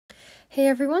Hey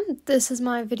everyone, this is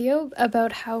my video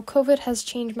about how COVID has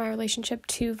changed my relationship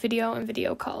to video and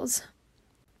video calls.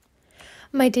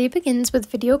 My day begins with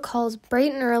video calls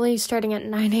bright and early, starting at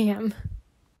 9 a.m.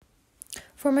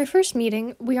 For my first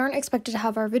meeting, we aren't expected to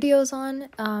have our videos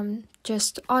on,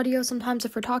 just audio sometimes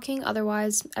if we're talking,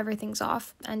 otherwise everything's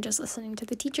off and just listening to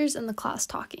the teachers in the class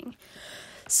talking.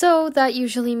 So that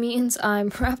usually means I'm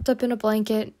wrapped up in a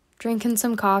blanket, drinking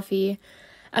some coffee,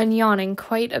 and yawning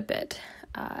quite a bit.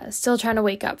 Still trying to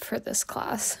wake up for this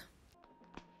class.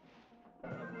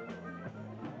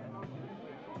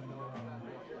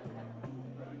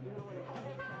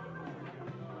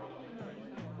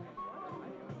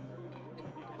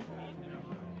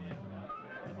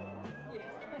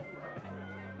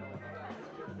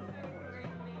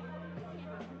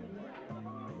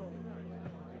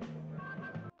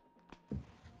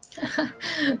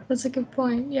 That's a good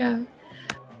point, yeah.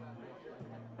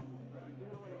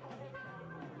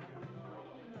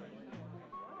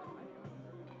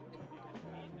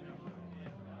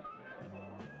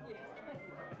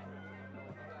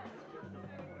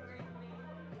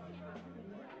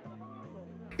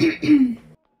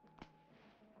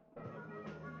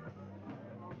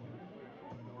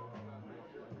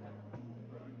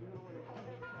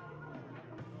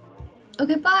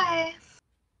 Okay, bye.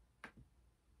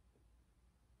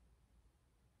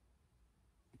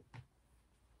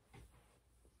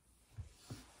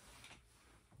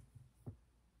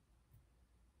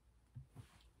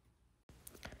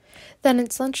 Then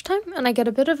it's lunchtime, and I get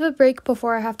a bit of a break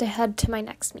before I have to head to my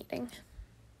next meeting.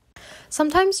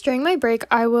 Sometimes during my break,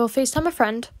 I will FaceTime a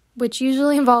friend, which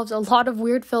usually involves a lot of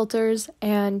weird filters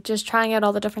and just trying out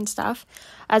all the different stuff,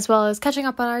 as well as catching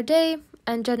up on our day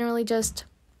and generally just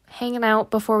hanging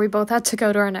out before we both had to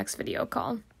go to our next video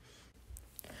call.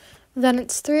 Then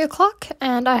it's 3 o'clock,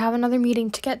 and I have another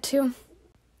meeting to get to.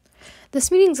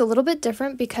 This meeting's a little bit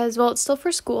different because, well, it's still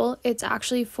for school. It's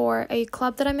actually for a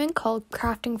club that I'm in called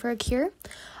Crafting for a Cure.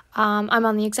 I'm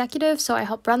on the executive, so I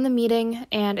help run the meeting,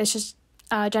 and it's just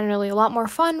generally a lot more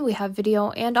fun. We have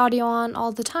video and audio on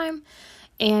all the time,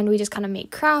 and we just kind of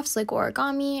make crafts like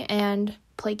origami and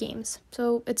play games.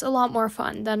 So it's a lot more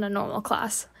fun than a normal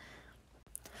class.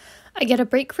 I get a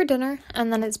break for dinner,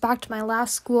 and then it's back to my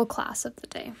last school class of the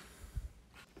day.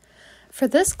 For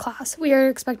this class, we are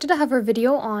expected to have our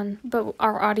video on, but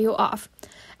our audio off.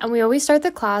 And we always start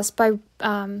the class by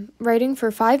writing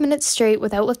for 5 minutes straight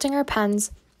without lifting our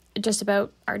pens, just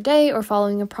about our day or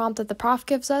following a prompt that the prof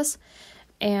gives us.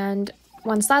 And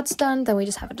once that's done, then we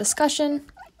just have a discussion,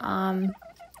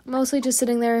 mostly just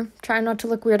sitting there, trying not to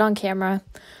look weird on camera,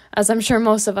 as I'm sure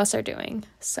most of us are doing.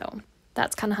 So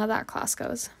that's kind of how that class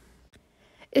goes.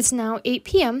 It's now 8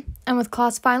 p.m., and with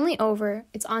class finally over,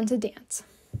 it's on to dance.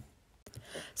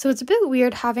 So it's a bit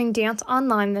weird having dance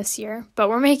online this year, but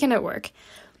we're making it work.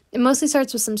 It mostly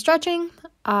starts with some stretching,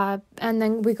 and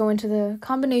then we go into the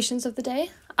combinations of the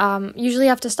day. Usually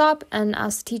have to stop and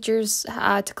ask the teachers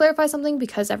to clarify something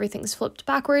because everything's flipped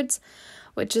backwards,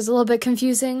 which is a little bit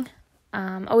confusing.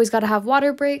 Always got to have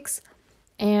water breaks,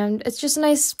 and it's just a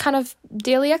nice kind of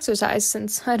daily exercise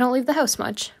since I don't leave the house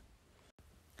much.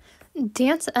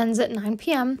 Dance ends at 9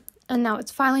 p.m., and now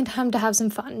it's finally time to have some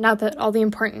fun, now that all the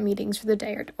important meetings for the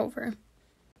day are over.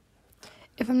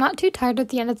 If I'm not too tired at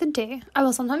the end of the day, I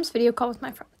will sometimes video call with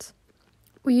my friends.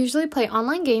 We usually play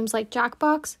online games like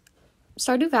Jackbox,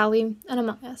 Stardew Valley, and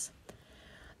Among Us.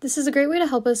 This is a great way to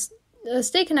help us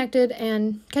stay connected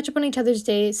and catch up on each other's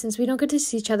day since we don't get to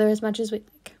see each other as much as we'd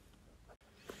like.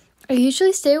 I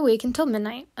usually stay awake until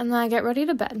midnight, and then I get ready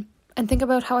to bed and think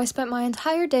about how I spent my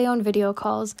entire day on video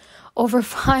calls over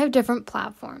 5 different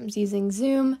platforms using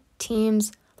Zoom,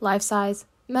 Teams, Life-Size,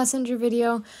 Messenger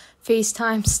Video,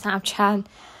 FaceTime, Snapchat.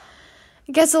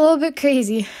 It gets a little bit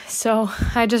crazy, so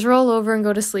I just roll over and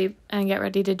go to sleep and get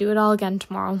ready to do it all again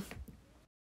tomorrow.